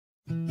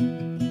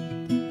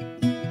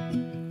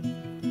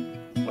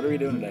we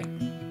doing today?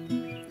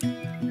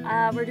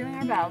 We're doing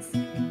our vows.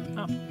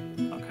 Oh,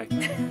 okay.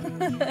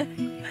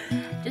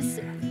 Just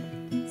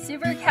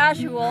super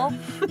casual.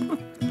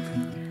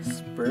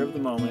 Spur of the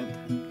moment.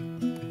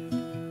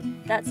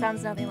 That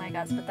sounds nothing like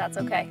us, but that's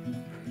okay.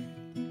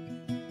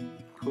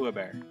 Who a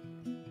bear.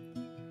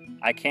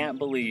 I can't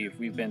believe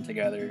we've been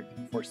together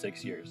for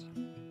 6 years.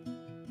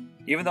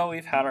 Even though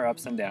we've had our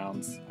ups and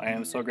downs, I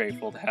am so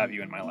grateful to have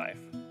you in my life.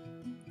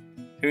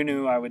 Who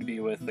knew I would be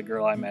with the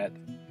girl I met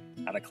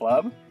at a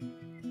club,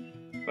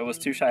 but was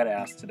too shy to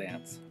ask to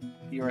dance?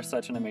 You are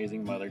such an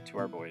amazing mother to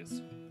our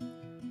boys.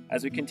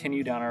 As we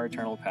continue down our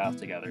eternal path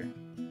together,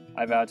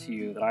 I vow to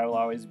you that I will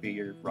always be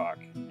your rock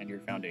and your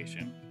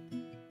foundation.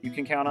 You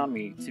can count on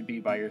me to be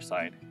by your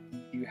side.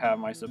 You have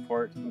my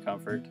support and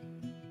comfort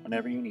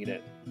whenever you need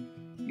it.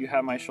 You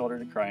have my shoulder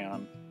to cry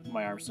on,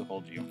 my arms to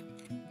hold you.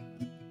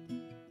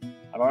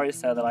 I've always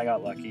said that I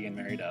got lucky and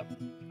married up.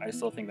 I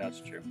still think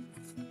that's true.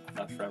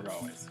 Love forever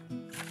always.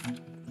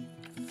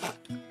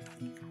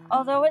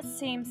 Although it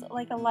seems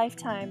like a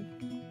lifetime,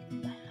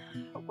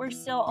 we're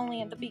still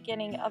only at the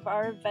beginning of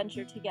our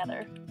adventure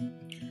together.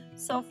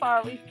 So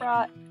far, we've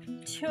brought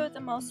two of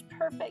the most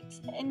perfect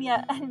and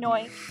yet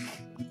annoying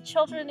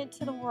children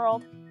into the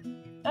world,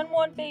 and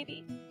one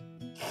baby,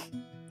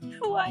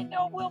 who I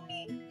know will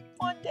meet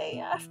one day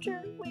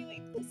after we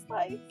leave this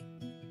life.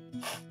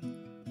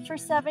 For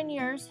 7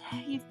 years,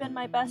 you've been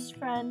my best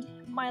friend,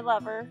 my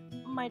lover,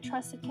 my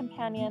trusted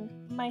companion,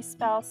 my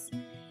spouse,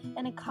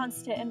 and a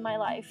constant in my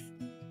life.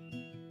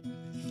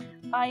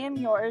 I am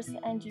yours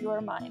and you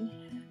are mine.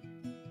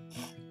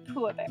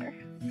 Pooh Bear.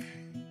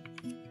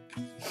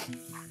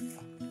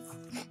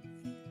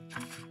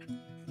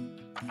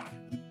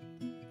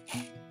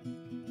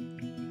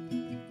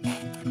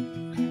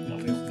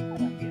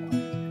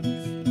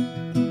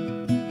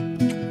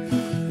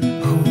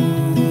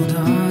 Hold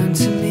on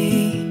to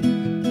me,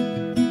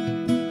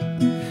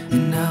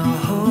 and I'll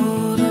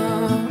hold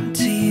on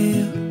to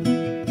you.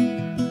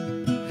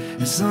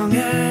 As long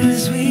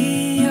as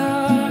we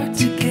are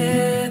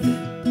together,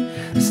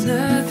 there's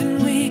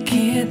nothing we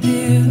can't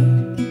do.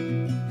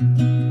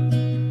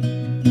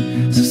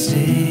 So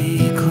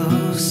stay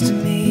close to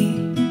me,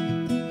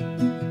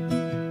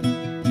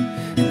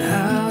 and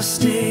I'll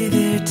stay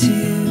there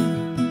too.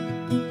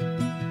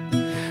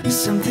 There's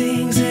some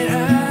things that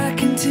I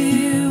can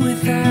do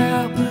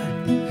without,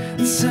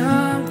 but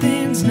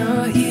something's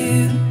not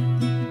you.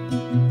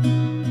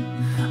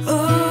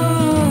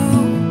 Oh,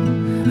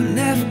 I'm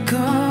never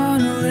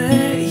gonna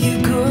let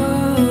you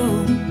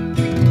go.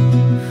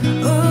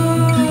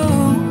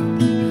 Oh,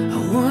 I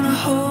wanna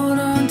hold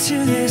on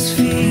to this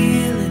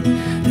feeling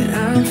that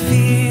I'm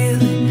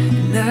feeling,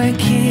 and I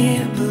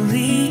can't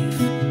believe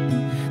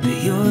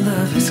that your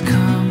love has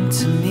come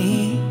to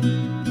me.